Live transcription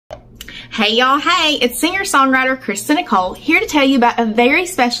Hey y'all, hey, it's singer-songwriter Krista Nicole here to tell you about a very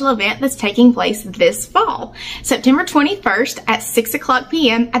special event that's taking place this fall. September 21st at 6 o'clock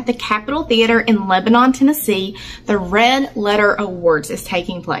p.m. at the Capitol Theater in Lebanon, Tennessee, the Red Letter Awards is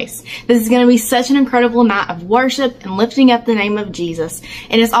taking place. This is going to be such an incredible night of worship and lifting up the name of Jesus.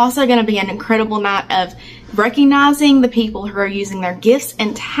 And it's also going to be an incredible night of recognizing the people who are using their gifts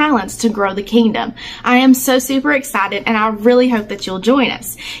and talents to grow the kingdom. I am so super excited, and I really hope that you'll join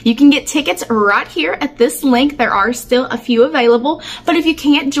us. You can get tickets right here at this link. There are still a few available, but if you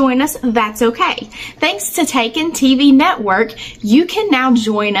can't join us, that's okay. Thanks to Taken TV Network, you can now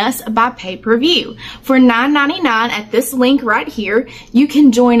join us by pay-per-view. For $9.99 at this link right here, you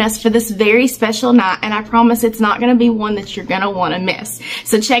can join us for this very special night, and I promise it's not going to be one that you're going to want to miss.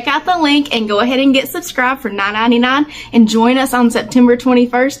 So check out the link and go ahead and get subscribed for $9.99 and join us on September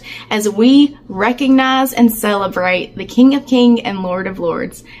 21st as we recognize and celebrate the King of Kings and Lord of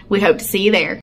Lords. We hope to see you there.